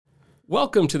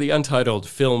Welcome to the Untitled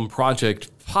Film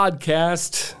Project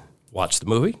podcast. Watch the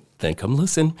movie, then come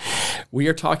listen. We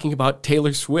are talking about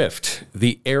Taylor Swift,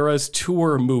 the ERAS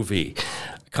tour movie,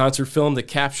 a concert film that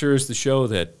captures the show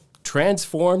that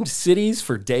transformed cities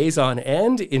for days on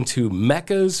end into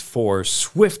meccas for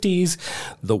Swifties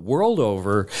the world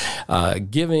over,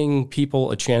 giving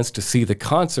people a chance to see the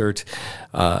concert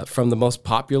from the most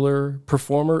popular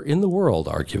performer in the world,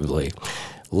 arguably.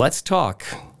 Let's talk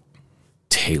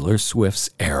Taylor Swift's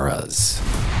ERAS.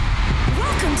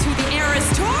 Welcome to the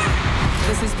ERAS tour.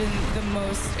 This has been the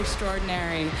most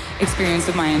extraordinary experience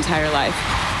of my entire life.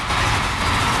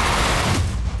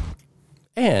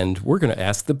 And we're going to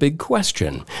ask the big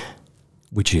question,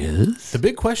 which is? The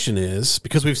big question is,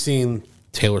 because we've seen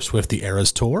Taylor Swift, the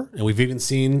ERAS tour, and we've even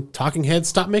seen Talking Heads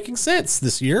Stop Making Sense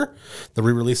this year, the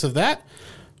re-release of that.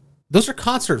 Those are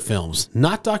concert films,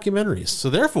 not documentaries. So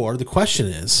therefore, the question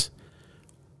is,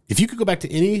 if you could go back to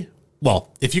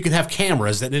if you could have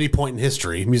cameras at any point in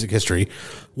history, music history,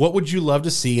 what would you love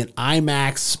to see an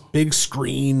IMAX, big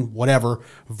screen, whatever,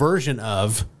 version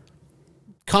of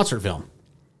concert film?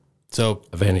 So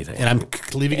Of anything. And I'm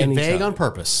leaving it vague on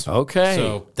purpose. Okay.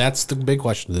 So that's the big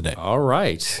question of the day. All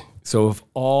right. So of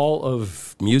all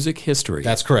of music history.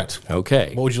 That's correct.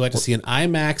 Okay. What would you like to see an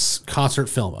IMAX concert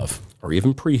film of? Or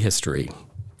even prehistory.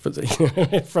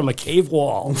 From a cave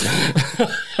wall.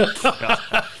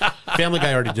 Family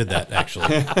Guy already did that,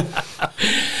 actually.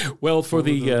 Well, for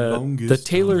the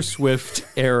Taylor Swift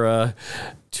era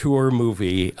tour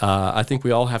movie, I think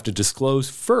we all have to disclose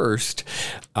first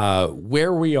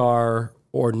where we are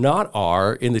or not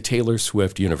are in the Taylor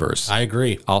Swift universe. I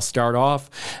agree. I'll start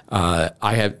off.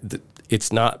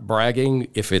 It's not bragging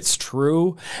if it's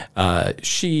true.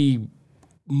 She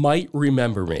might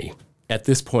remember me at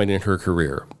this point in her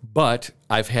career. But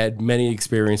I've had many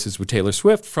experiences with Taylor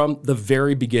Swift from the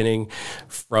very beginning,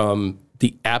 from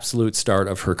the absolute start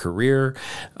of her career.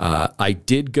 I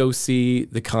did go see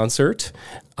the concert.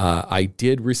 I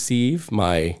did receive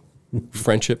my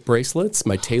friendship bracelets,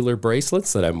 my Taylor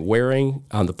bracelets that I'm wearing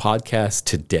on the podcast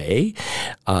today.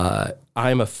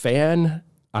 I'm a fan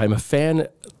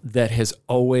that has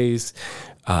always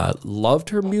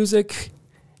loved her music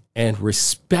and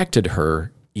respected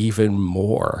her even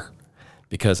more,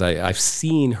 because I've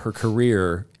seen her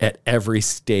career at every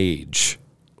stage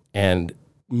and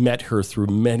met her through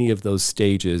many of those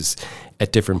stages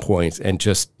at different points and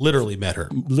just Literally met her.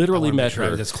 Literally met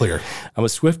her. That's clear. I'm a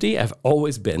Swiftie. I've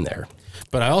always been there.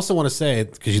 But I also want to say,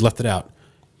 because you left it out,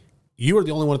 you are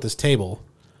the only one at this table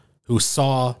who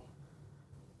saw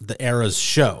the ERAS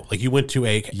show. Like, you went to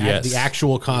the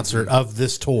actual concert of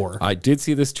this tour. I did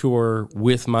see this tour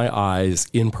with my eyes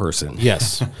in person.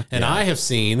 Yes. And I have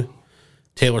seen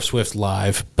Taylor Swift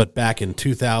live, but back in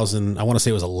 2000, I want to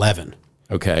say it was 11.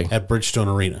 Okay. At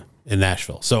Bridgestone Arena in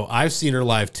Nashville. So I've seen her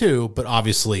live too, but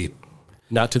obviously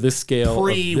not to this scale.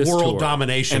 Pre-world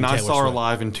domination. And I Taylor saw her Swift.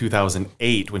 live in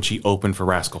 2008 when she opened for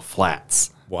Rascal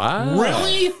Flatts. Wow.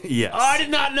 Really? Yes. Oh, I did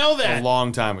not know that. A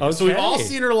long time ago. Okay. So we've all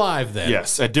seen her live then.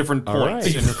 Yes, at different points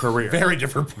right. in her career. Very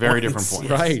different points. Very different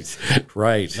points.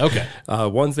 Right. Okay.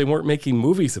 Ones they weren't making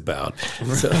movies about.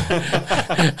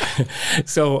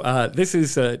 So this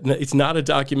is, it's not a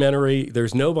documentary.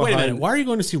 There's no behind. Wait a minute. Why are you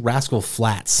going to see Rascal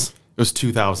Flatts? It was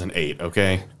 2008,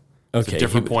 okay? It's a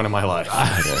different point in my life.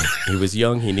 He was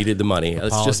young. He needed the money.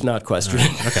 Let's just not question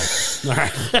it. Okay. All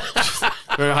right.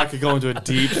 I could go into a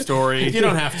deep story. You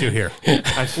don't have to here.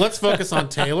 Let's focus on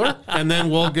Taylor, and then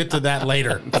we'll get to that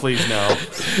later. Please, no.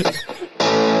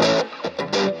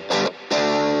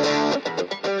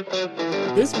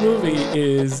 This movie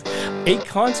is a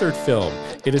concert film.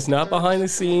 It is not behind the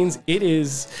scenes. It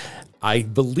is, I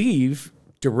believe,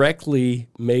 directly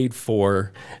made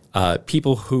for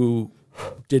people who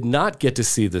did not get to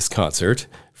see this concert.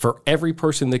 For every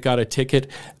person that got a ticket,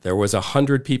 there was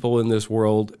 100 people in this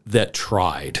world that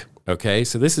tried. Okay,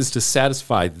 so this is to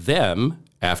satisfy them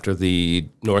after the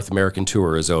North American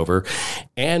tour is over,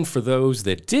 and for those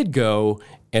that did go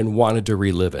and wanted to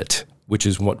relive it, which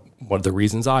is one of the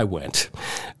reasons I went.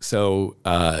 So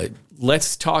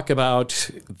let's talk about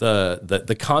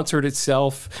the concert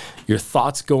itself, your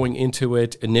thoughts going into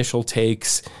it, initial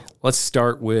takes. Let's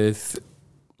start with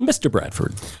Mr.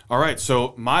 Bradford. All right,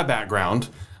 so my background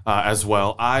as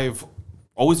well, I've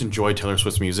always enjoyed Taylor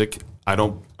Swift's music. I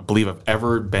don't believe I've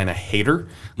ever been a hater.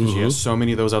 She has so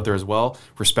many of those out there as well.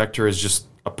 Respect her as just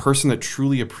a person that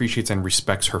truly appreciates and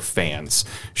respects her fans.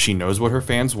 She knows what her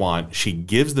fans want. She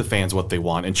gives the fans what they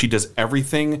want, and she does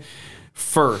everything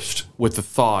first with the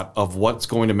thought of what's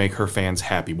going to make her fans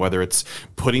happy, whether it's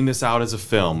putting this out as a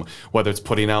film, whether it's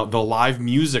putting out the live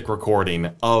music recording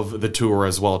of the tour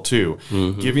as well too,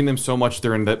 giving them so much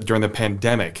during the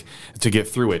pandemic to get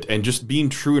through it, and just being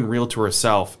true and real to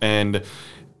herself. And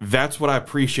that's what I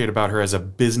appreciate about her as a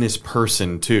business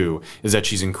person too, is that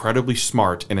she's incredibly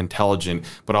smart and intelligent,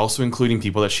 but also including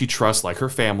people that she trusts, like her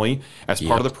family, as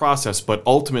part of the process. But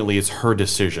ultimately, it's her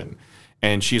decision.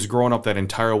 And she's grown up that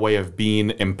entire way of being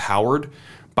empowered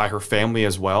by her family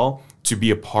as well to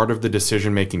be a part of the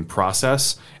decision-making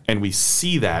process. And we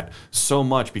see that so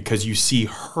much because you see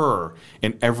her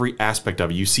in every aspect of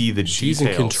it. You see the details. She's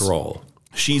in control.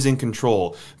 She's in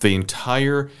control. The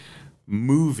entire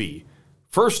movie.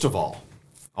 First of all,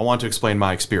 I want to explain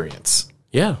my experience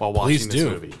while watching this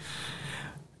movie.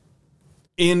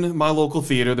 In my local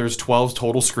theater, there's 12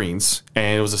 total screens,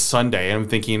 and it was a Sunday. And I'm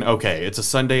thinking, okay, it's a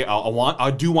Sunday.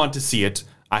 I do want to see it.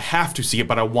 I have to see it,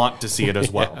 but I want to see it as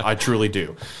well. I truly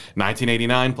do.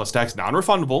 $19.89 plus tax,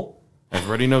 non-refundable.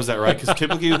 Everybody knows that, right? Because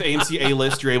typically with AMC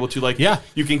A-list, you're able to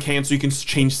you can cancel, you can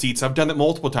change seats. I've done that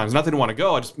multiple times. Not that I didn't want to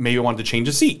go. I just maybe wanted to change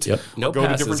a seat. Yep. No go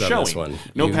passes to a different on showing. this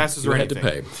one. No passes or anything. You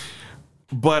had to pay.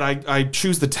 But I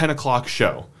choose the 10 o'clock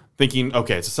show, thinking,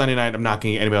 okay, it's a Sunday night. I'm not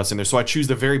going to get anybody else in there. So I choose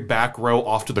the very back row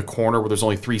off to the corner where there's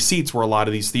only 3 seats, where a lot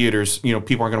of these theaters, people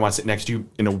aren't going to want to sit next to you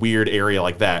in a weird area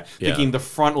like that, thinking the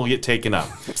front will get taken up.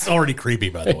 It's already creepy,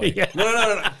 by the way.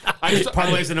 No.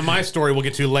 Parlays into my story we'll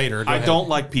get to later. I don't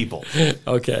like people.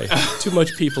 Okay. Too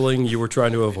much peopling you were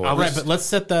trying to avoid. All right, but let's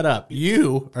set that up.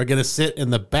 You are going to sit in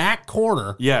the back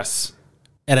corner. Yes.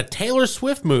 At a Taylor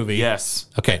Swift movie. Yes.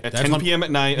 Okay. At 10 p.m.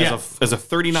 at night as a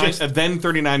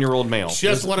 39-year-old male.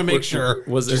 Just want to make sure.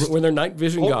 Were there night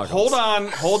vision goggles?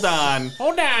 Hold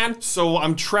on. So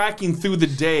I'm tracking through the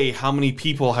day how many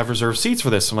people have reserved seats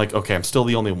for this. I'm like, okay, I'm still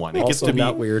the only one. It Also gets to be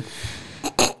not weird.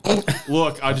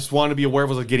 Look, I just wanted to be aware of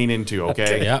what I was getting into,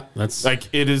 okay? Yeah, that's like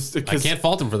it is. I can't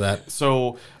fault him for that.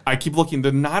 So I keep looking.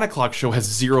 The 9 o'clock show has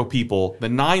 0 people. The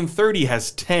 9:30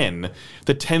 has 10.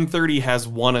 The 10:30 has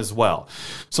 1 as well.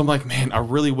 So I'm like, man, I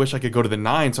really wish I could go to the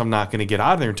 9, so I'm not going to get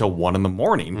out of there until 1 in the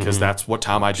morning, because that's what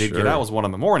time I did get out, was 1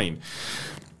 in the morning.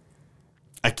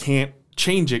 I can't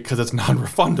change it because it's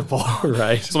non-refundable.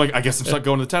 Right. So I'm like, I guess I'm stuck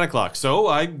going to the 10 o'clock. So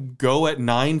I go at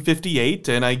 9:58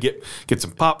 and I get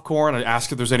some popcorn. I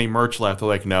ask if there's any merch left. They're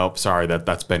like, nope, sorry,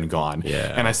 that's been gone.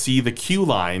 Yeah. And I see the queue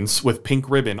lines with pink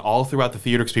ribbon all throughout the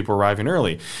theater because people are arriving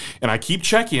early. And I keep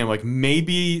checking. I'm like,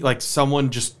 maybe like someone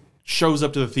just shows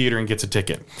up to the theater and gets a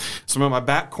ticket. So I'm in my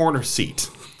back corner seat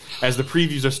as the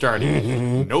previews are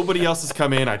starting. Nobody else has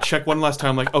come in. I check one last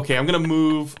time. I'm like, okay, I'm going to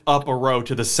move up a row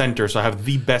to the center so I have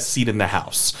the best seat in the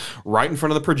house. Right in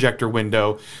front of the projector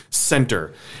window,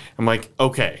 center. I'm like,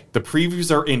 okay, the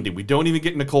previews are ending. We don't even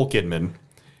get Nicole Kidman.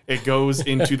 It goes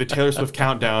into the Taylor Swift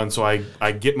countdown, so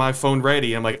I get my phone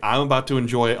ready. I'm like, I'm about to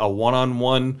enjoy a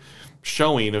one-on-one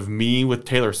showing of me with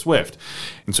Taylor Swift.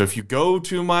 And so if you go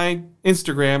to my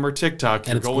Instagram or TikTok,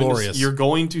 you're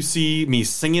going to see me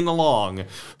singing along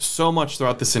so much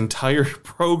throughout this entire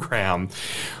program.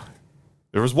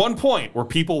 There was one point where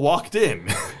people walked in.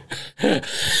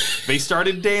 They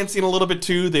started dancing a little bit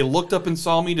too. They looked up and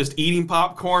saw me just eating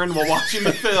popcorn while watching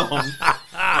the film.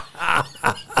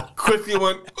 Quickly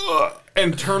went, ugh,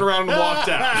 and turned around and walked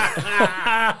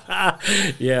out.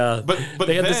 Yeah. But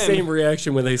they had the same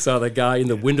reaction when they saw the guy in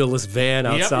the windowless van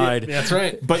outside. Yep, that's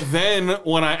right. But then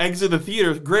when I exited the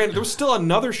theater, granted, there was still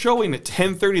another showing at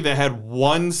 10:30 that had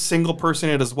one single person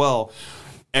in it as well.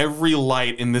 Every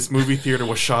light in this movie theater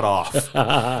was shut off.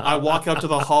 I walk out to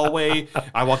the hallway.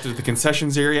 I walked into the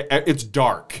concessions area. It's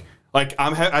dark. Like,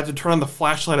 I had to turn on the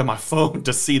flashlight on my phone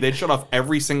to see. They'd shut off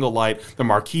every single light. The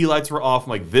marquee lights were off. I'm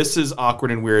like, this is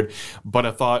awkward and weird. But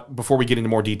I thought, before we get into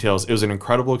more details, it was an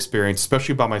incredible experience,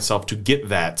 especially by myself, to get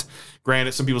that.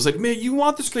 Granted, some people said, man, you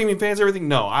want the screaming fans, everything.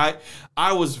 No, I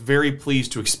was very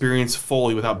pleased to experience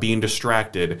fully, without being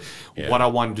distracted, what I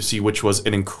wanted to see, which was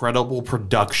an incredible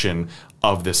production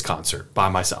of this concert by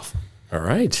myself. All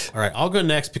right. I'll go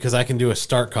next because I can do a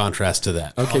stark contrast to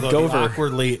that. Okay, Although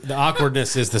the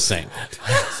awkwardness is the same.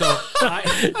 So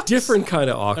different kind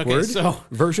of awkward. Okay, so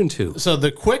version 2. So the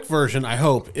quick version, I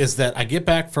hope, is that I get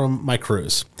back from my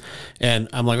cruise, and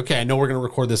I'm like, okay, I know we're going to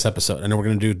record this episode. I know we're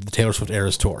going to do the Taylor Swift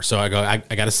Eras tour. So I go, I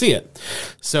got to see it.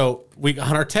 So we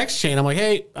on our text chain, I'm like,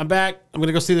 hey, I'm back. I'm going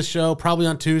to go see the show probably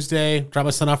on Tuesday. Drop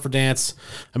my son off for dance.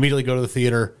 Immediately go to the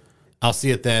theater. I'll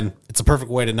see it then. It's a perfect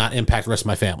way to not impact the rest of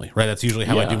my family, right? That's usually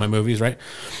how I do my movies, right?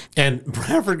 And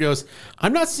Bradford goes,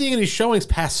 I'm not seeing any showings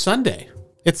past Sunday.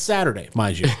 It's Saturday,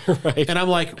 mind you. Right. And I'm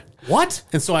like, what?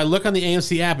 And so I look on the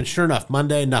AMC app, and sure enough,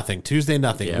 Monday, nothing. Tuesday,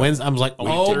 nothing. Yeah. Wednesday, I'm like,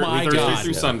 oh my Thursday God.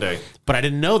 through Sunday. But I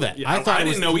didn't know that. Yeah, I thought I it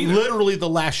was didn't know either. literally the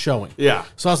last showing. Yeah.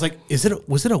 So I was like,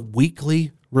 was it a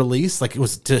weekly release? Like it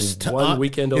was just One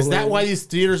weekend Is that only? why these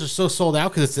theaters are so sold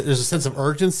out? Because there's a sense of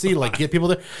urgency to like get people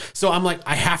there. So I'm like,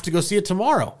 I have to go see it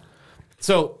tomorrow.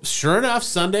 So sure enough,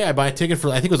 Sunday I buy a ticket for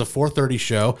I think it was a 4:30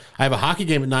 show. I have a hockey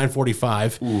game at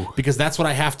 9:45 because that's what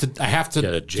I have to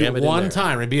Gotta jam do it in one there.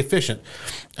 time and be efficient.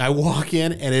 I walk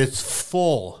in and it's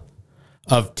full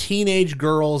of teenage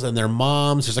girls and their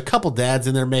moms. There's a couple dads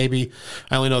in there maybe.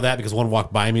 I only know that because one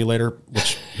walked by me later,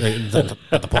 which is not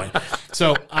the point.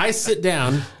 So I sit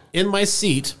down in my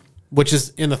seat, which is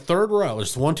in the third row.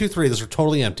 There's 1, 2, 3. Those are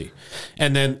totally empty.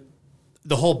 And then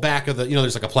the whole back of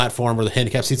there's like a platform where the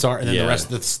handicap seats are, and then the rest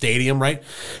of the stadium, right?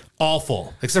 All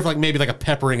full, except for like maybe like a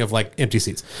peppering of like empty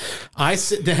seats. I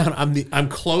sit down. I'm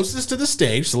closest to the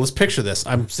stage, so let's picture this.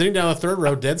 I'm sitting down the third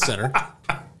row, dead center,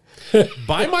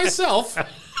 by myself.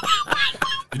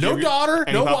 No daughter,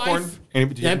 Any no popcorn? wife,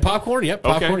 Any- and popcorn. Yep,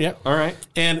 popcorn. Okay. Yep. All right.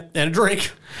 And a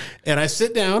drink, and I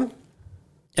sit down,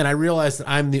 and I realize that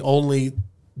I'm the only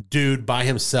dude by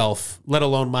himself, let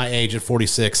alone my age at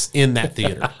 46, in that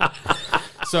theater.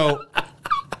 So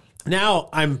now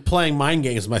I'm playing mind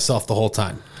games with myself the whole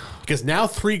time. Because now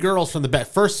 3 girls from the back,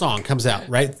 first song comes out,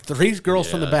 right? 3 girls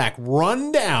from the back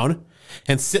run down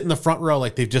and sit in the front row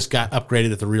like they've just got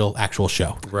upgraded at the real actual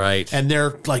show. Right. And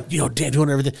they're like, doing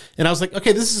everything. And I was like,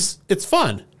 okay, it's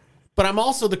fun. But I'm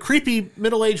also the creepy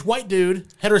middle-aged white dude,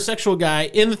 heterosexual guy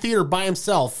in the theater by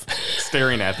himself.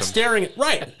 Staring at them.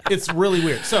 Right. It's really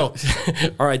weird. So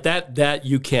All right, that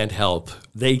you can't help.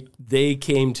 They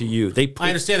came to you. I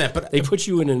understand that, but they put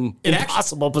you in an It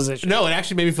impossible position. no, it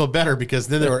actually made me feel better because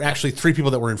then there were actually 3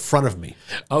 people that were in front of me.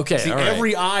 Okay, See, all right.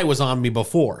 every eye was on me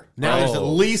before. Now there's at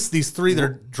least these 3 that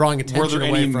are drawing Were attention there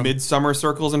away any from. midsummer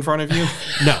circles in front of you?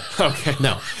 No. Okay.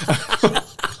 No.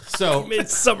 So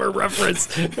Midsummer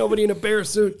reference. Nobody in a bear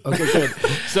suit. Okay, good.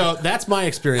 So that's my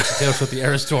experience with Taylor Swift the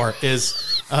Eras Tour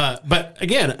is, but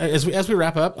again, as we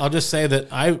wrap up, I'll just say that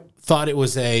I thought it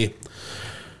was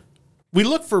we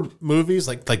look for movies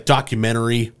like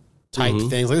documentary type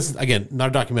things. Like this is, again, not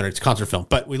a documentary, it's a concert film,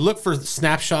 but we look for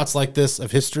snapshots like this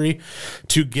of history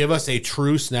to give us a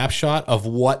true snapshot of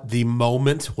what the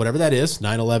moment, whatever that is,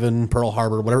 9/11, Pearl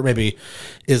Harbor, whatever it may be,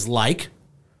 is like.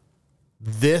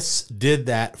 This did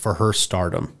that for her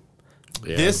stardom.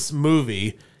 Yeah. This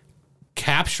movie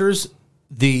captures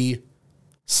the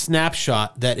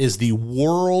snapshot that is the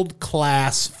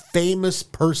world-class, famous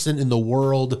person in the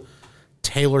world,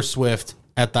 Taylor Swift,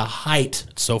 at the height,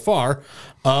 so far,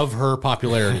 of her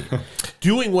popularity.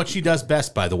 Doing what she does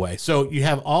best, by the way. So you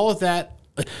have all of that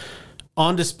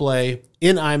on display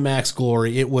in IMAX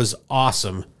glory. It was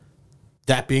awesome.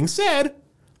 That being said,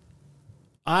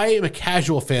 I am a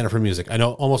casual fan of her music. I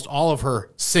know almost all of her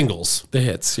singles. The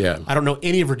hits, yeah. I don't know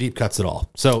any of her deep cuts at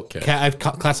all. So I've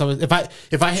classified.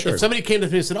 If somebody came to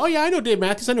me and said, "Oh yeah, I know Dave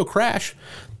Matthews, I know Crash,"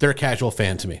 they're a casual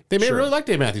fan to me. They may really like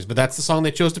Dave Matthews, but that's the song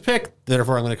they chose to pick.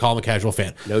 Therefore, I'm going to call them a casual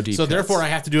fan. No deep So cuts. therefore, I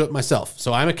have to do it myself.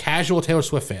 So I'm a casual Taylor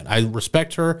Swift fan. I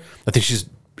respect her. I think she's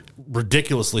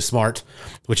ridiculously smart,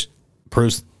 which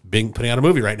proves putting out a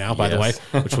movie right now, by the way,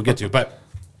 Yes. which we'll get to. But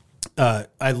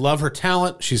I love her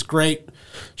talent. She's great.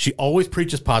 She always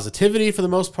preaches positivity for the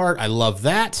most part. I love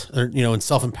that, and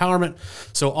self-empowerment.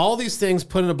 So all these things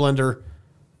put in a blender,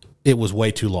 it was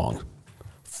way too long.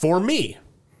 For me.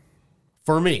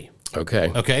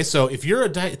 Okay. Okay, so if you're a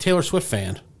Taylor Swift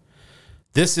fan,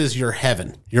 this is your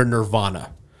heaven, your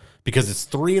nirvana. Because it's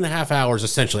 3.5 hours,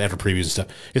 essentially, after previews and stuff.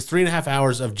 It's 3.5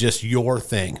 hours of just your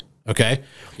thing, okay?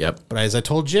 Yep. But as I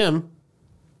told Jim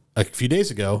a few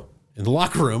days ago, in the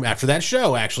locker room after that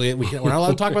show, actually, we're not allowed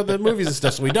to talk about the movies and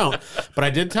stuff, so we don't. But I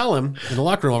did tell him in the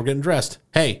locker room while we're getting dressed,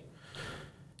 hey,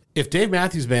 if Dave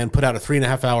Matthews Band put out a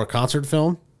 3.5 hour concert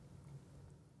film,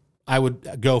 I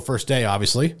would go first day,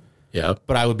 obviously, Yeah.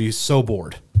 but I would be so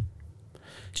bored.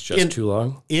 It's just too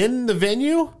long. In the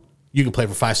venue, you can play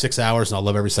for 5-6 hours, and I'll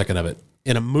love every second of it.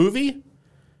 In a movie,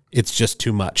 it's just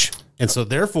too much. And so,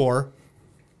 therefore,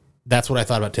 that's what I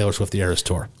thought about Taylor Swift the Eras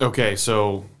Tour. Okay,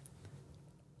 so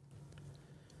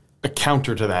a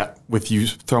counter to that with you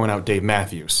throwing out Dave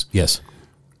Matthews. Yes.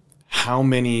 How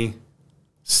many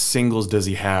singles does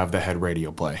he have that had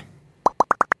radio play?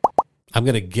 I'm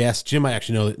going to guess, Jim might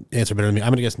actually know the answer better than me. I'm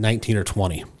going to guess 19 or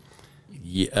 20.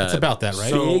 Yeah. It's about that,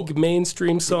 right? Big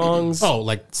mainstream songs. Oh,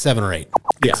 like 7 or 8.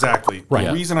 Exactly. Right. The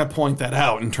Yeah. reason I point that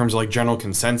out in terms of like general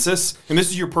consensus, and this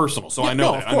is your personal, so I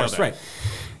know that. Of course, I know that. right.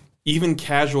 Even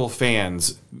casual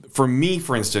fans, for me,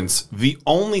 for instance, the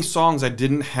only songs I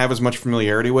didn't have as much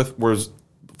familiarity with was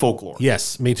Folklore.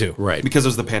 Yes, me too. Right. Because it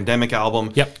was the pandemic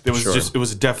album. Yep. It was Sure. it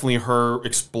was definitely her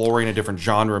exploring a different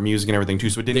genre of music and everything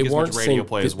too. So it didn't get as much radio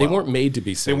play as well. They weren't made to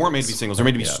be singles. They weren't made to be singles. They're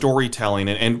made to be storytelling,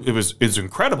 and it was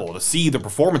incredible to see the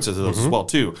performances of those as well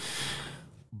too.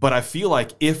 But I feel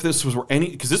like if this was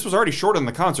because this was already short in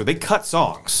the concert, they cut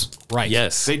songs. Right.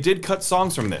 Yes. They did cut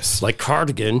songs from this. Like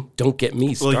Cardigan, don't get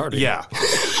me started. Yeah.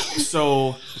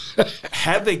 So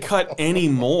had they cut any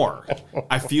more,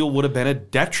 I feel would have been a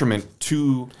detriment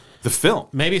to the film.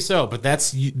 Maybe so, but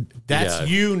that's you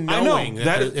knowing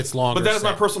that it's longer. But that is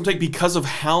my personal take because of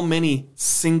how many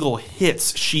single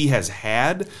hits she has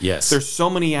had. Yes. There's so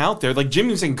many out there. Like Jimmy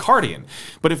was saying Cardigan.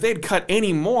 But if they had cut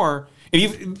any more, and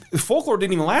even, Folklore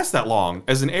didn't even last that long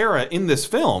as an era in this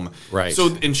film. Right.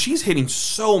 So, and she's hitting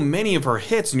so many of her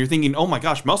hits, and you're thinking, oh my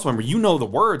gosh, Muscle Member, you know the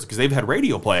words because they've had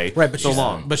radio play but so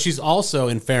long. But she's also,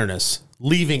 in fairness,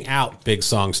 leaving out big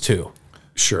songs too.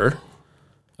 Sure.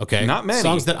 Okay. Not many.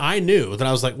 Songs that I knew that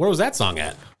I was like, where was that song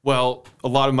at? Well, a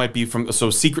lot of it might be from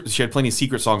secret. She had plenty of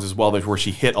secret songs as well, where she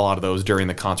hit a lot of those during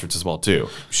the concerts as well too.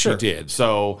 She did.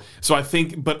 So I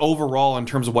think, but overall, in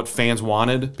terms of what fans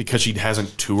wanted, because she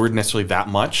hasn't toured necessarily that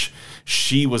much,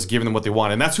 she was giving them what they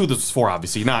wanted, and that's who this is for,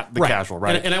 obviously, not the casual,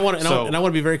 right? And I want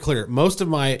to be very clear. Most of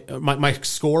my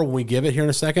score when we give it here in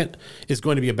a second is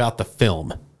going to be about the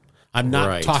film. I'm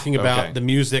not talking about the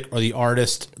music or the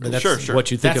artist. That's Sure. What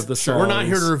you think of the songs. We're not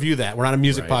here to review that. We're not a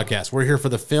music podcast. We're here for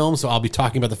the film, so I'll be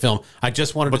talking about the film. I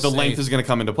just wanted to say... But the length is going to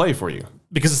come into play for you.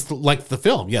 Because it's like the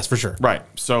film, yes, for sure. Right.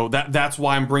 So that's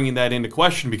why I'm bringing that into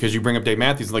question, because you bring up Dave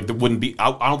Matthews, like, that wouldn't be...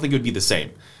 I don't think it would be the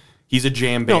same. He's a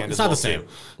jam band. No, it's not the same.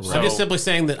 Right. I'm just simply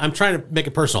saying that I'm trying to make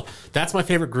it personal. That's my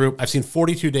favorite group. I've seen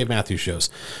 42 Dave Matthews shows.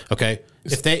 Okay,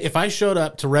 if I showed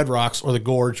up to Red Rocks or the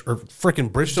Gorge or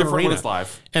freaking Bridgestone Different Arena when it's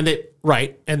live. and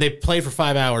they played for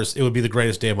 5 hours, it would be the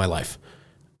greatest day of my life.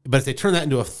 But if they turn that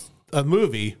into a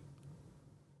movie,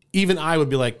 even I would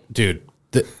be like, dude,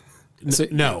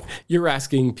 no. You're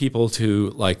asking people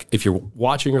to, like, if you're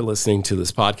watching or listening to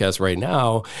this podcast right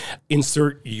now,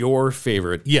 insert your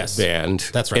favorite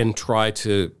band. That's right. And try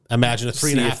to imagine a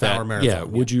 3.5 hour marathon. Yeah,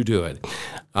 would you do it?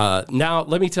 Now,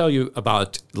 let me tell you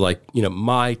about,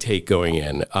 my take going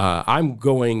in. I'm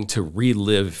going to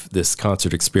relive this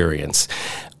concert experience.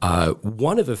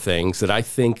 One of the things that I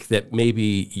think that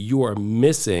maybe you are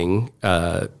missing,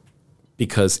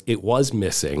 because it was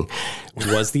missing,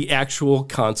 was the actual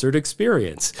concert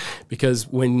experience. Because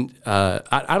when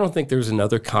I don't think there's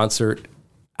another concert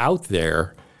out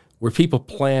there where people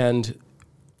planned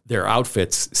their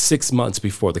outfits 6 months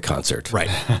before the concert. Right.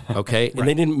 Okay? And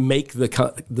they didn't make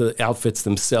the outfits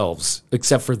themselves,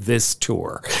 except for this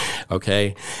tour.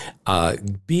 Okay?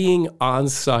 Being on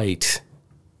site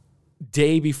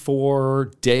day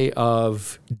before, day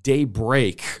of, day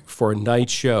break for a night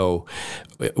show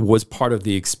was part of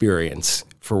the experience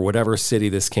for whatever city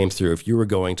this came through, if you were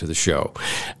going to the show.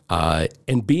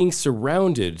 And being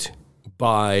surrounded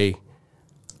by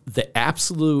the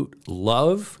absolute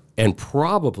love and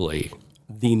probably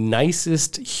the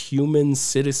nicest human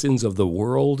citizens of the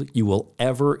world you will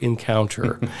ever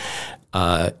encounter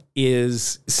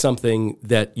is something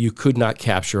that you could not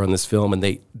capture on this film. And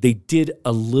they did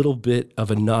a little bit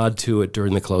of a nod to it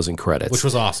during the closing credits. Which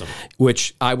was awesome.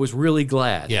 Which I was really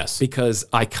glad. Yes. Because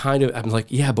I'm like,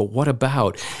 yeah, but what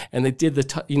about? And they did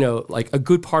like a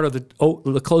good part of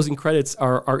the closing credits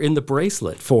are in the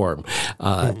bracelet form.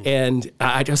 And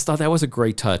I just thought that was a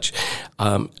great touch.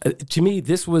 To me,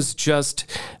 this was just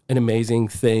an amazing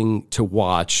thing to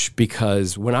watch,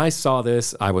 because when I saw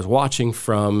this, I was watching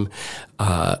from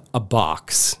a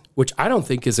box, which I don't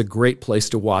think is a great place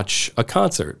to watch a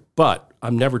concert, but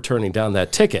I'm never turning down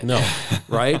that ticket. No.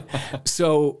 Right?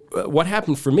 So what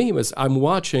happened for me was I'm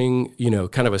watching,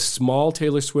 kind of a small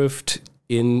Taylor Swift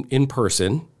in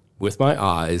person with my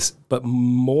eyes, but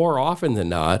more often than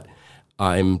not,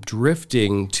 I'm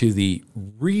drifting to the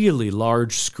really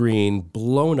large screen,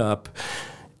 blown up,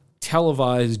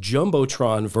 televised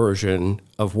Jumbotron version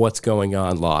of what's going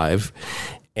on live.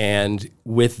 And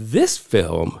with this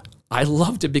film, I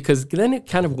loved it because then it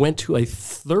kind of went to a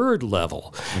third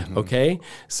level. Okay.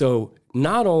 So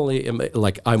not only am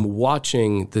I'm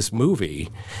watching this movie,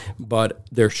 but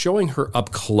they're showing her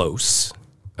up close.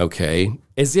 Okay.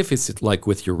 As if it's like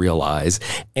with your real eyes.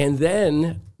 And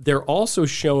then they're also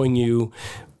showing you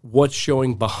what's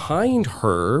showing behind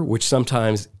her, which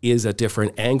sometimes is a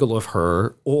different angle of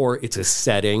her, or it's a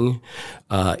setting,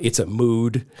 it's a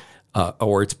mood,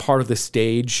 or it's part of the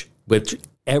stage, which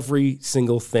every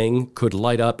single thing could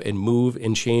light up and move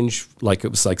and change, like it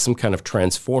was like some kind of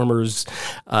Transformers,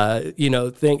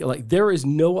 thing. Like, there is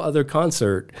no other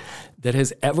concert that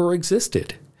has ever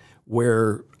existed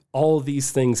where all of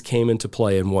these things came into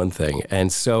play in one thing.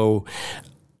 And so,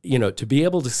 to be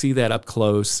able to see that up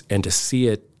close and to see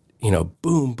it,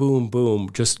 boom, boom, boom,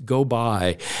 just go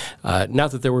by.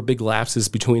 Not that there were big lapses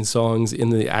between songs in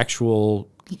the actual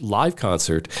live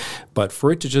concert, but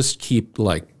for it to just keep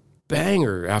like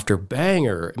banger after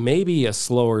banger, maybe a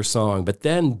slower song, but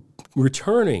then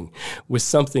returning with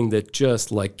something that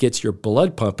just like gets your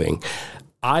blood pumping.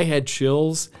 I had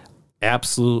chills.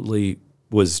 Absolutely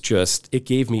it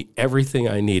gave me everything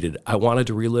I needed. I wanted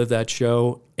to relive that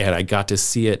show, and I got to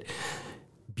see it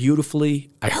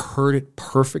beautifully. I heard it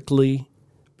perfectly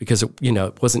because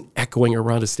it wasn't echoing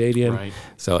around a stadium. Right.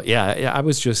 So yeah, I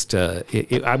was just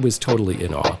I was totally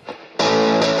in awe.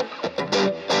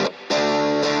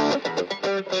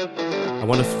 I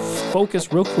want to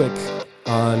focus real quick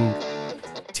on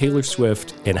Taylor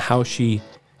Swift and how she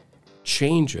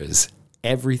changes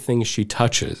everything she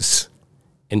touches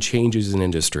and changes an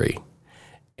industry.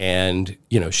 And,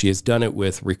 she has done it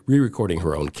with re-recording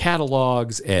her own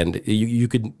catalogs, and you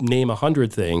could name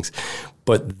 100 things.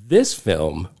 But this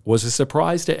film was a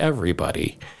surprise to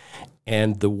everybody.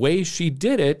 And the way she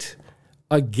did it,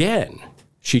 again,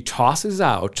 she tosses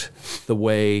out the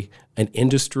way an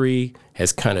industry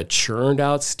has kind of churned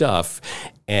out stuff,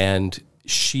 and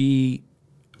she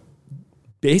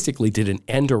basically did an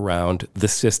end around the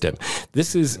system.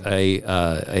 This is a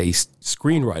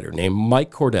screenwriter named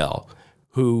Mike Cordell,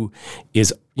 who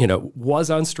is, was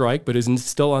on strike, but is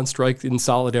still on strike in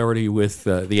solidarity with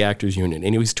the Actors Union.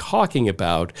 And he was talking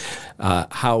about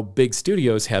how big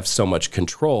studios have so much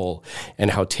control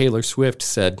and how Taylor Swift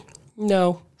said,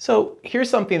 no. So here's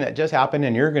something that just happened,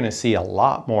 and you're going to see a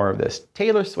lot more of this.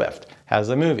 Taylor Swift has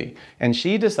a movie, and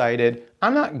she decided,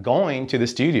 I'm not going to the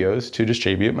studios to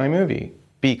distribute my movie,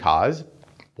 because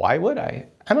why would I?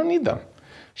 I don't need them.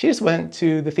 She just went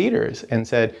to the theaters and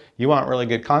said, you want really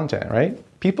good content, right?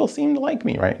 People seem to like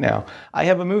me right now. I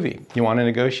have a movie. You want to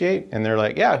negotiate? And they're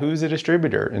like, yeah, who's the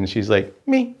distributor? And she's like,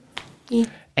 me.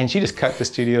 And she just cut the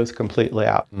studios completely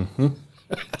out. Mm-hmm.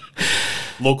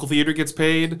 Local theater gets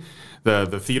paid.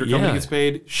 The theater company gets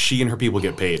paid. She and her people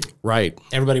get paid. Right.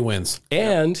 Everybody wins.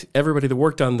 And everybody that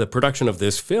worked on the production of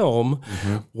this film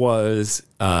was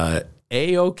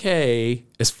A-okay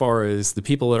as far as the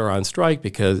people that are on strike,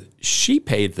 because she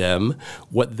paid them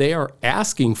what they are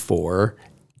asking for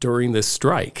during this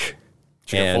strike.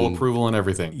 She got full approval and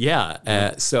everything.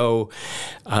 Yeah. So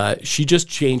she just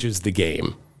changes the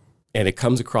game. And it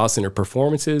comes across in her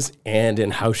performances and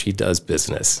in how she does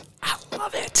business. I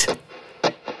love it.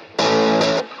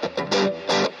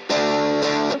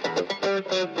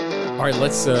 All right,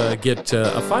 let's get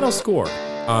a final score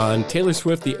on Taylor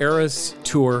Swift, the Eras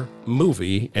Tour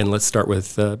movie. And let's start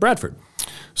with Bradford.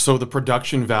 So the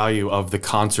production value of the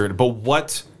concert, but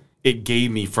what it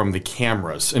gave me from the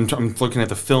cameras, and I'm looking at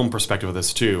the film perspective of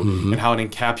this too, and how it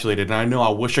encapsulated. And I know I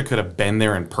wish I could have been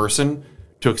there in person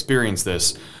to experience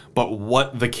this, but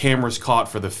what the cameras caught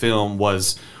for the film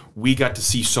was we got to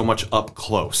see so much up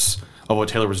close of what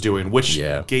Taylor was doing, which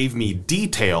gave me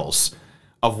details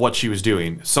of what she was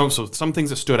doing. So some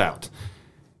things that stood out.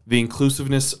 The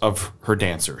inclusiveness of her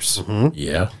dancers.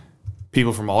 Yeah.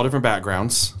 People from all different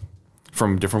backgrounds,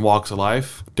 from different walks of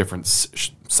life, different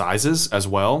sizes as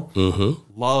well.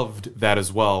 Loved that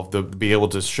as well, to be able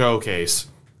to showcase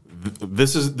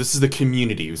this is the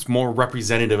community. It's more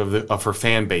representative of her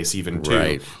fan base even too,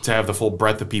 right, to have the full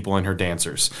breadth of people in her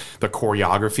dancers. The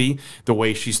choreography, the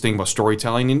way she's thinking about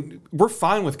storytelling. And we're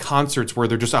fine with concerts where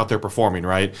they're just out there performing,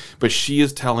 right? But she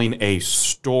is telling a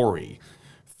story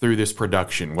through this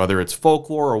production, whether it's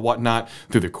folklore or whatnot,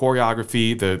 through the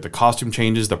choreography, the costume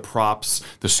changes, the props,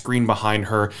 the screen behind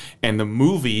her, and the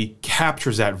movie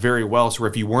captures that very well. So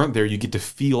if you weren't there, you get to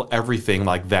feel everything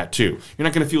like that too. You're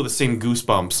not going to feel the same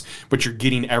goosebumps, but you're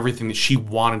getting everything that she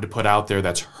wanted to put out there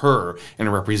that's her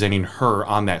and representing her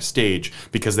on that stage,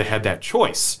 because they had that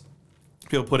choice.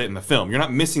 People put it in the film. You're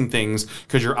not missing things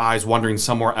because your eye's wandering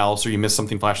somewhere else or you miss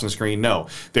something flashing on the screen. No,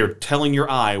 they're telling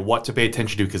your eye what to pay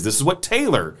attention to, because this is what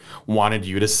Taylor wanted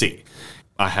you to see.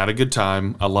 I had a good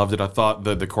time. I loved it. I thought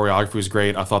the choreography was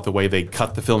great. I thought the way they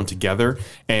cut the film together,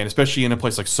 and especially in a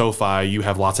place like SoFi, you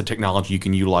have lots of technology you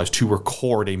can utilize to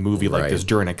record a movie like this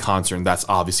during a concert, and that's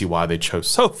obviously why they chose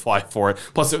SoFi for it.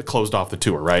 Plus, it closed off the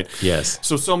tour, right? Yes.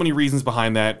 So many reasons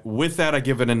behind that. With that, I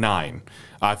give it a 9.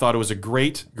 I thought it was a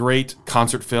great, great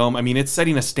concert film. I mean, it's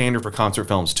setting a standard for concert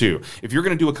films, too. If you're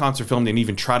going to do a concert film and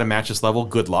even try to match this level,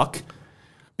 good luck.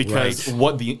 Because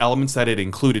what the elements that it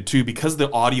included, too, because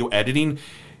the audio editing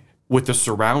with the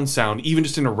surround sound, even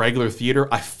just in a regular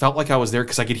theater, I felt like I was there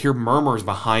because I could hear murmurs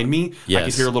behind me. I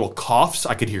could hear little coughs.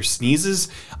 I could hear sneezes.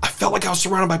 I felt like I was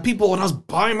surrounded by people and I was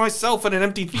by myself in an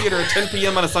empty theater at 10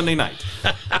 p.m. on a Sunday night.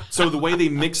 So the way they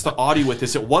mixed the audio with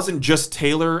this, it wasn't just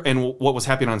Taylor and what was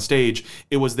happening on stage.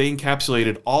 It was they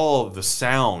encapsulated all of the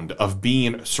sound of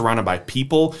being surrounded by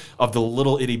people, of the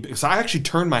little itty. So I actually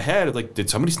turned my head like, did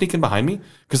somebody sneak in behind me?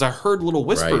 Because I heard little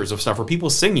whispers of stuff or people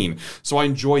singing. So I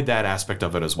enjoyed that aspect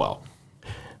of it as well.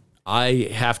 I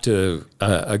have to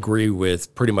agree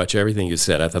with pretty much everything you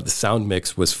said. I thought the sound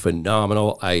mix was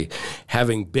phenomenal.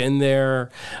 Having been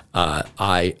there,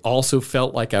 I also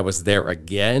felt like I was there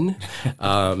again.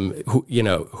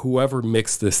 Whoever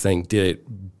mixed this thing did it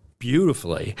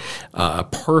beautifully. A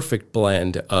perfect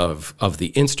blend of the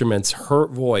instruments, her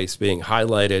voice being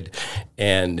highlighted,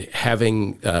 and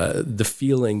having the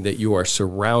feeling that you are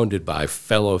surrounded by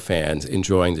fellow fans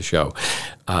enjoying the show.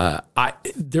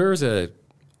 There's a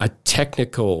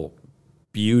technical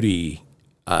beauty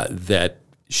that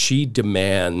she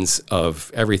demands of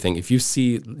everything. If you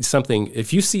see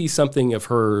something of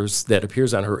hers that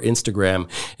appears on her Instagram,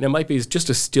 and it might be just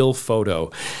a still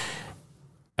photo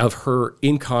of her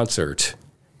in concert,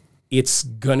 it's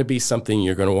going to be something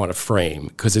you're going to want to frame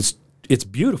because it's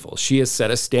beautiful. She has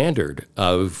set a standard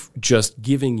of just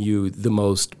giving you the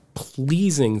most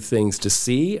pleasing things to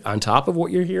see on top of what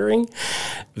you're hearing.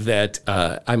 That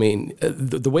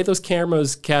the way those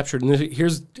cameras captured, and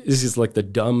this is like the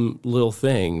dumb little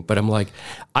thing, but I'm like,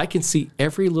 I can see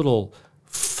every little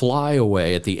fly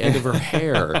away at the end of her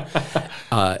hair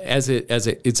as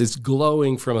it's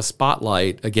glowing from a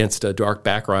spotlight against a dark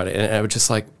background, and I was just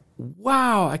like,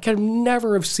 wow, I could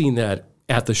never have seen that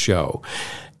at the show.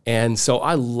 And so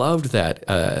I loved that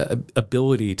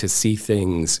ability to see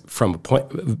things from a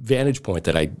vantage point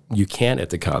that you can't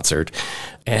at the concert.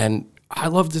 And I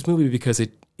love this movie because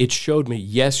it showed me,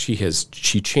 yes,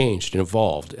 she changed and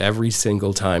evolved every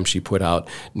single time she put out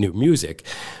new music,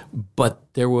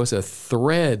 but there was a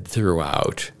thread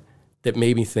throughout that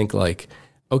made me think like,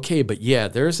 okay, but yeah,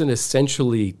 there's an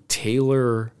essentially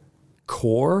Taylor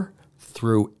core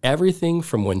through everything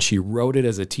from when she wrote it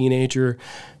as a teenager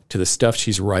to the stuff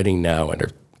she's writing now in her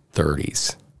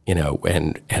 30s,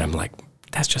 and I'm like,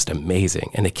 that's just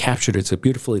amazing. And they captured it so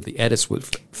beautifully. The edits were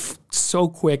so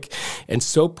quick and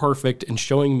so perfect and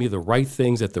showing me the right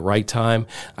things at the right time.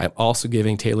 I'm also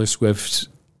giving Taylor Swift's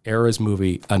ERAS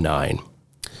movie a 9.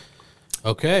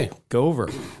 Okay. Go over.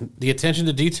 The attention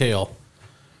to detail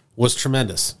was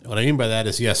tremendous. What I mean by that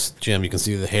is, yes, Jim, you can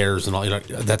see the hairs and all,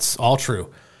 that's all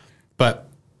true. But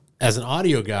as an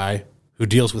audio guy who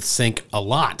deals with sync a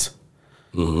lot,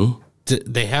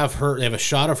 they have a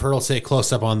shot of her, let's say,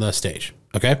 close up on the stage,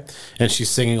 okay? And she's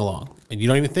singing along. And you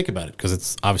don't even think about it because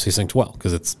it's obviously synced well,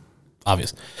 because it's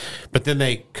obvious. But then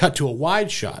they cut to a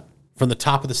wide shot from the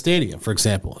top of the stadium, for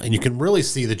example, and you can really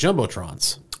see the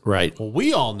jumbotrons. Right. Well,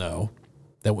 we all know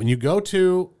that when you go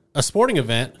to a sporting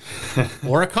event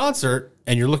or a concert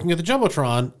and you're looking at the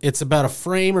jumbotron, it's about a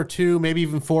frame or two, maybe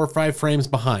even 4 or 5 frames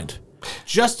behind.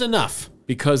 Just enough.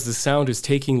 Because the sound is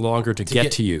taking longer to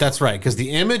get to you. That's right, because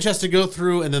the image has to go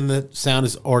through and then the sound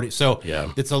is already... So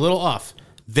it's a little off.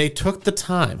 They took the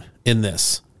time in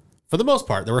this. For the most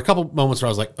part, there were a couple moments where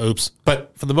I was like, oops.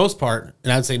 But for the most part,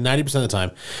 and I'd say 90% of the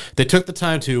time, they took the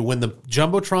time to, when the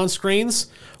Jumbotron screens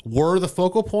were the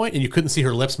focal point and you couldn't see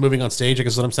her lips moving on stage, I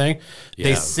guess is what I'm saying,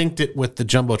 they synced it with the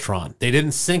Jumbotron. They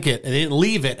didn't sync it and they didn't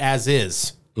leave it as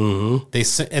is.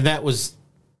 Mm-hmm. And that was,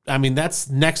 that's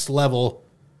next level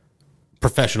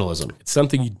professionalism. It's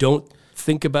something you don't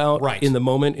think about in the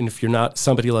moment, and if you're not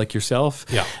somebody like yourself,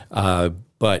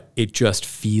 but it just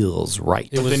feels right.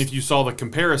 But then if you saw the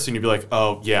comparison, you'd be like,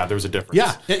 oh, yeah, there's a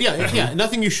difference. Yeah.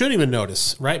 Nothing you shouldn't even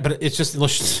notice, right? But it's just,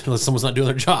 unless someone's not doing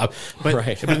their job. But,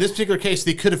 but in this particular case,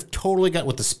 they could have totally got,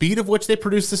 with the speed of which they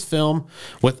produced this film,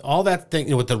 with all that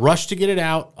thing, with the rush to get it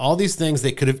out, all these things,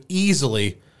 they could have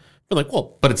easily been like,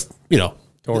 well, but it's,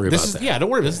 don't worry about that. Yeah, don't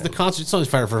worry. This is the concert. It's only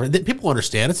fire for people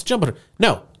understand. It's a jump.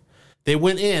 No, they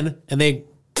went in and they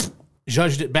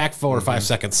judged it back 4 or 5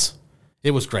 seconds. It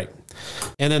was great.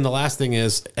 And then the last thing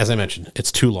is, as I mentioned,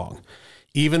 it's too long.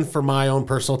 Even for my own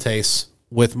personal tastes,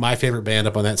 with my favorite band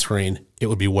up on that screen, it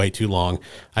would be way too long.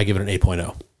 I give it an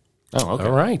 8.0. Oh, okay.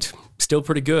 All right. Still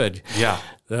pretty good. Yeah.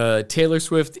 The Taylor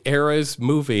Swift ERAS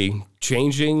movie,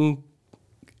 changing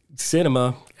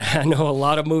cinema. I know a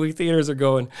lot of movie theaters are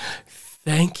going,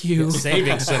 thank you.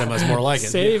 Saving cinema is more like it.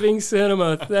 Saving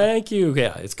cinema. Thank you.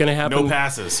 Yeah, it's going to happen. No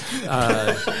passes.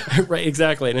 Right,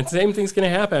 exactly. And the same thing's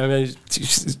going to happen.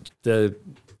 The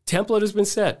template has been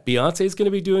set. Beyonce is going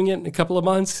to be doing it in a couple of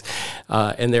months,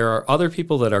 and there are other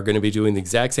people that are going to be doing the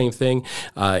exact same thing.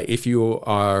 If you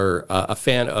are a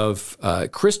fan of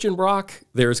Christian rock,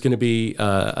 there's going to be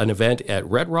an event at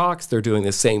Red Rocks. They're doing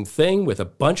the same thing with a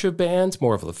bunch of bands,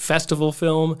 more of a festival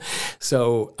film.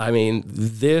 So, I mean,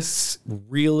 this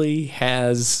really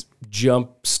has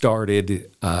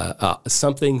jump-started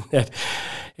something that,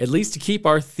 at least to keep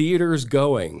our theaters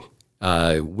going,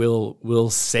 will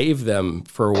save them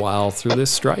for a while through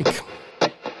this strike.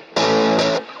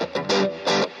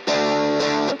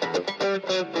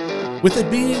 With it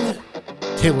being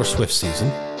Taylor Swift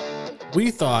season,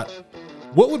 we thought,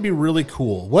 what would be really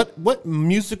cool? What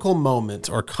musical moment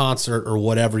or concert or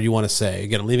whatever you want to say,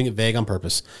 again, I'm leaving it vague on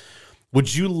purpose,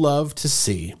 would you love to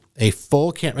see a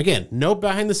full camera? Again, no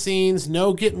behind the scenes,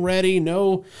 no getting ready,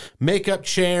 no makeup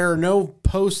chair, no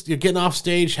post, you're getting off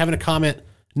stage, having a comment,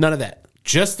 none of that.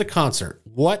 Just the concert.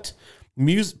 What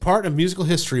part of musical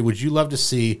history would you love to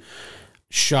see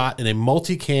shot in a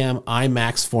multicam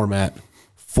IMAX format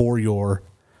for your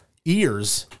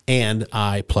ears and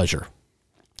eye pleasure?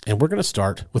 And we're going to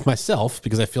start with myself,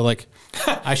 because I feel like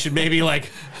I should maybe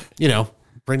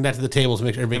bring that to the table to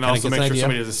make sure everybody also make sure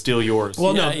somebody doesn't steal yours.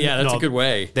 Well, that's a good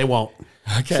way. They won't.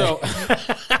 Okay. So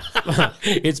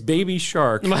it's Baby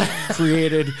Shark,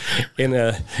 created in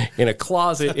a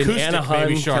closet in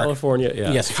Anaheim, California.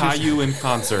 Yeah. Yes, Caillou in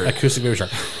concert. Acoustic Baby Shark.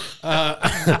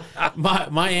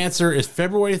 My answer is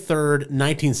February 3rd,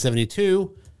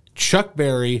 1972, Chuck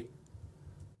Berry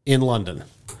in London.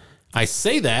 I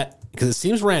say that because it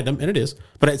seems random, and it is,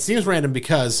 but it seems random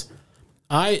because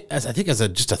as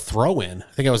just a throw-in,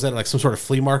 I think I was at like some sort of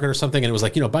flea market or something, and it was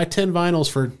like, buy 10 vinyls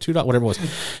for $2, whatever it was.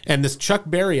 And this Chuck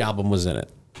Berry album was in it.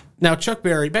 Now, Chuck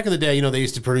Berry, back in the day, they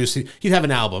used to produce, he'd have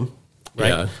an album, right?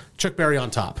 Yeah. Chuck Berry on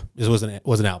Top was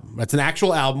an album. It's an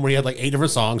actual album where he had like 8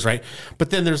 different songs, right? But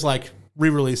then there's like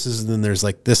re-releases, and then there's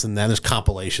like this and that. There's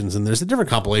compilations, and there's a different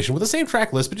compilation with the same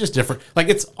track list, but just different. Like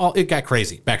it got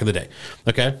crazy back in the day,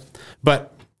 okay?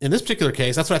 But in this particular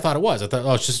case, that's what I thought it was. I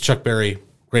thought, it's just Chuck Berry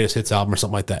greatest hits album or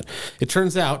something like that. It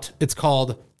turns out it's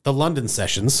called the London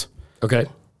Sessions. Okay.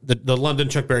 The London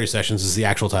Chuck Berry Sessions is the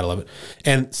actual title of it.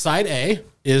 And side A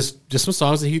is just some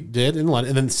songs that he did in London.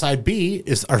 And then side B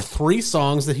are 3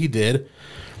 songs that he did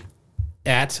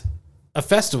at a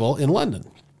festival in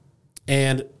London.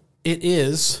 And it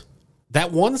is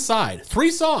that one side, 3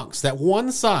 songs, that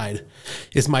one side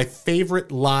is my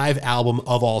favorite live album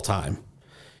of all time.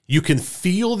 You can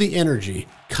feel the energy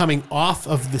coming off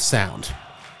of the sound.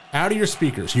 Out of your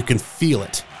speakers, you can feel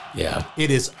it. Yeah. It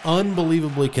is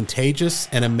unbelievably contagious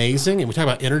and amazing. And we talk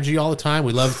about energy all the time.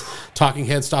 We love Talking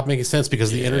Heads Stop Making Sense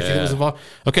because of the energy that was involved.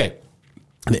 Okay.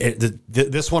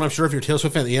 This one, I'm sure if you're a Taylor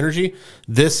Swift fan, the energy,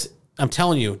 this, I'm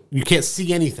telling you, you can't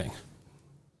see anything,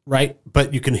 right?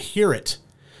 But you can hear it.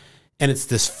 And it's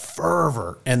this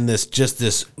fervor and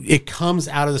it comes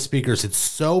out of the speakers. It's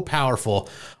so powerful.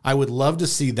 I would love to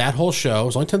see that whole show. It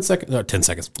was only 10 seconds.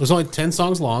 It was only 10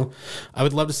 songs long. I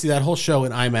would love to see that whole show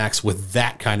in IMAX with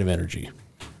that kind of energy.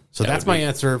 So that's my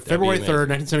answer. February 3rd,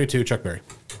 1972, Chuck Berry.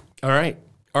 All right.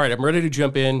 I'm ready to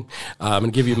jump in. I'm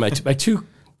going to give you my 2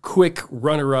 quick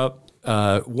runner-up.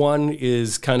 One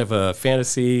is kind of a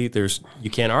fantasy. You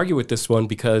can't argue with this one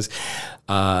because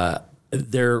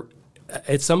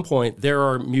at some point, there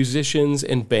are musicians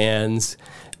and bands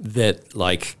that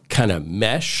like kind of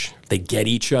mesh. They get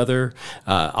each other.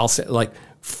 I'll say like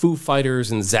Foo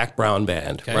Fighters and Zac Brown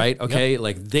Band, right? Okay, yep.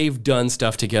 Like they've done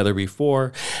stuff together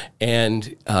before,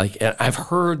 and I've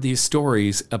heard these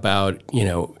stories about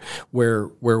where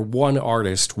one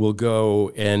artist will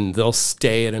go and they'll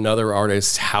stay at another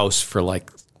artist's house for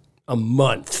like a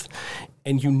month,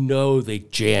 and they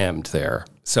jammed there.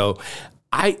 So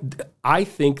I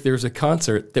think there's a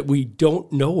concert that we don't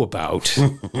know about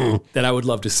that I would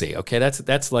love to see. Okay,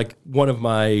 that's like one of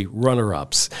my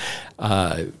runner-ups.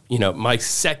 My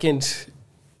second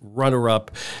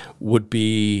runner-up would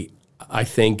be, I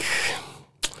think.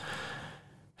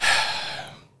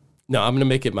 No, I'm going to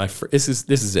make it my first. This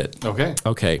is it.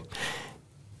 Okay.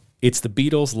 It's the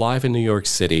Beatles live in New York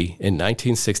City in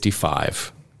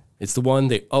 1965. It's the one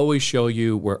they always show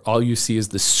you where all you see is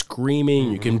the screaming.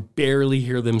 Mm-hmm. You can barely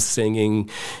hear them singing,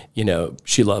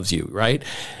 She Loves You, right?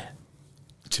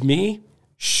 To me,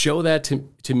 show that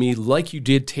to me like you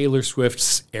did Taylor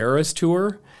Swift's Eras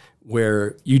tour,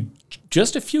 where you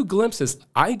just a few glimpses.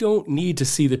 I don't need to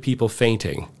see the people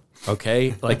fainting,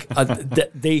 okay? Like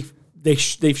they've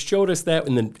showed us that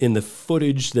in the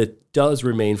footage that does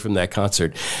remain from that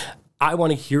concert. I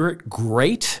want to hear it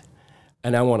great,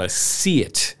 and I want to see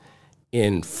it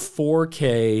in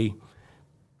 4K,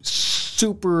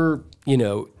 super,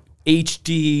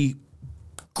 HD,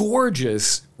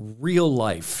 gorgeous real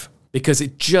life. Because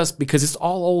it's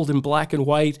all old and black and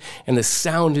white, and the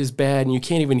sound is bad, and you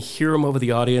can't even hear them over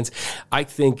the audience. I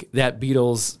think that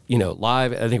Beatles,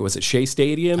 live, I think it was at Shea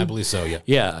Stadium. I believe so, yeah.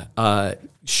 Yeah.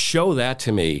 Show that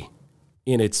to me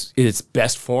in its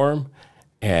best form,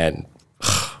 and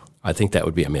I think that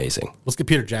would be amazing. Let's get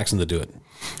Peter Jackson to do it.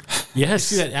 Yes.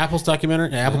 See that Apple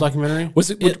documentary?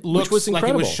 It looks which was like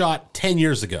incredible. it was shot 10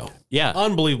 years ago. Yeah.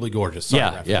 Unbelievably gorgeous.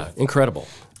 Sorry, Yeah, incredible.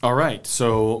 All right.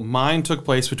 So mine took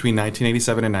place between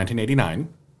 1987 and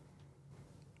 1989.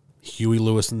 Huey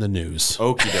Lewis in the News.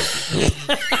 Okie dokie.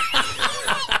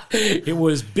 It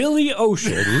was Billy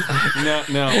Ocean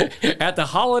No. at the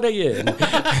Holiday Inn.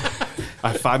 I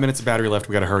have 5 minutes of battery left.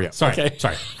 We got to hurry up. Sorry. Okay.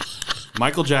 Sorry.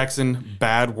 Michael Jackson,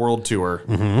 Bad World Tour.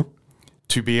 Mm-hmm.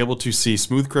 To be able to see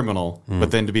Smooth Criminal,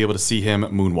 but then to be able to see him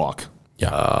moonwalk.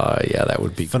 Yeah, that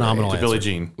would be Phenomenal. great. To Billie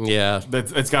Jean. Yeah.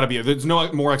 It's got to be. There's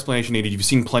no more explanation needed. You've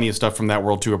seen plenty of stuff from that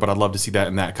world tour, but I'd love to see that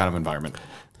in that kind of environment.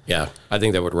 Yeah, I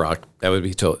think that would rock. That would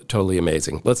be totally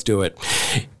amazing. Let's do it.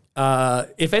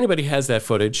 If anybody has that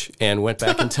footage and went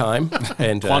back in time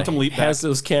and Quantum leap has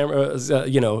those cameras, at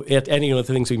any of the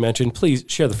things we mentioned, please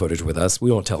share the footage with us.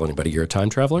 We won't tell anybody you're a time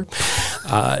traveler.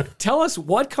 Tell us,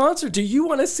 what concert do you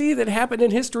want to see that happened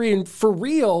in history and for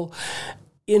real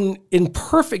in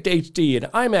perfect HD and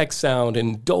IMAX sound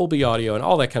and Dolby audio and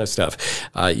all that kind of stuff?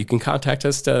 You can contact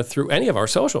us through any of our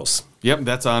socials. Yep,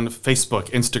 that's on Facebook,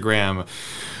 Instagram,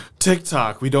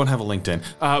 TikTok. We don't have a LinkedIn.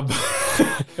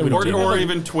 Or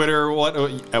even Twitter,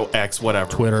 X,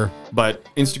 whatever. Twitter. But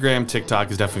Instagram,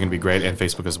 TikTok is definitely going to be great, and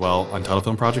Facebook as well, Untitled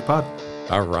Film Project Pod.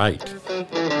 All right.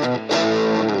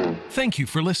 Thank you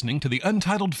for listening to the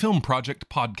Untitled Film Project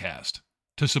podcast.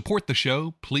 To support the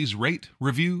show, please rate,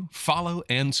 review, follow,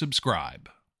 and subscribe.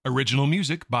 Original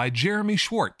music by Jeremy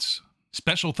Schwartz.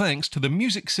 Special thanks to the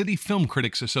Music City Film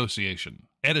Critics Association.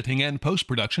 Editing and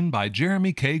post-production by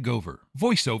Jeremy K. Gover.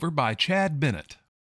 Voiceover by Chad Bennett.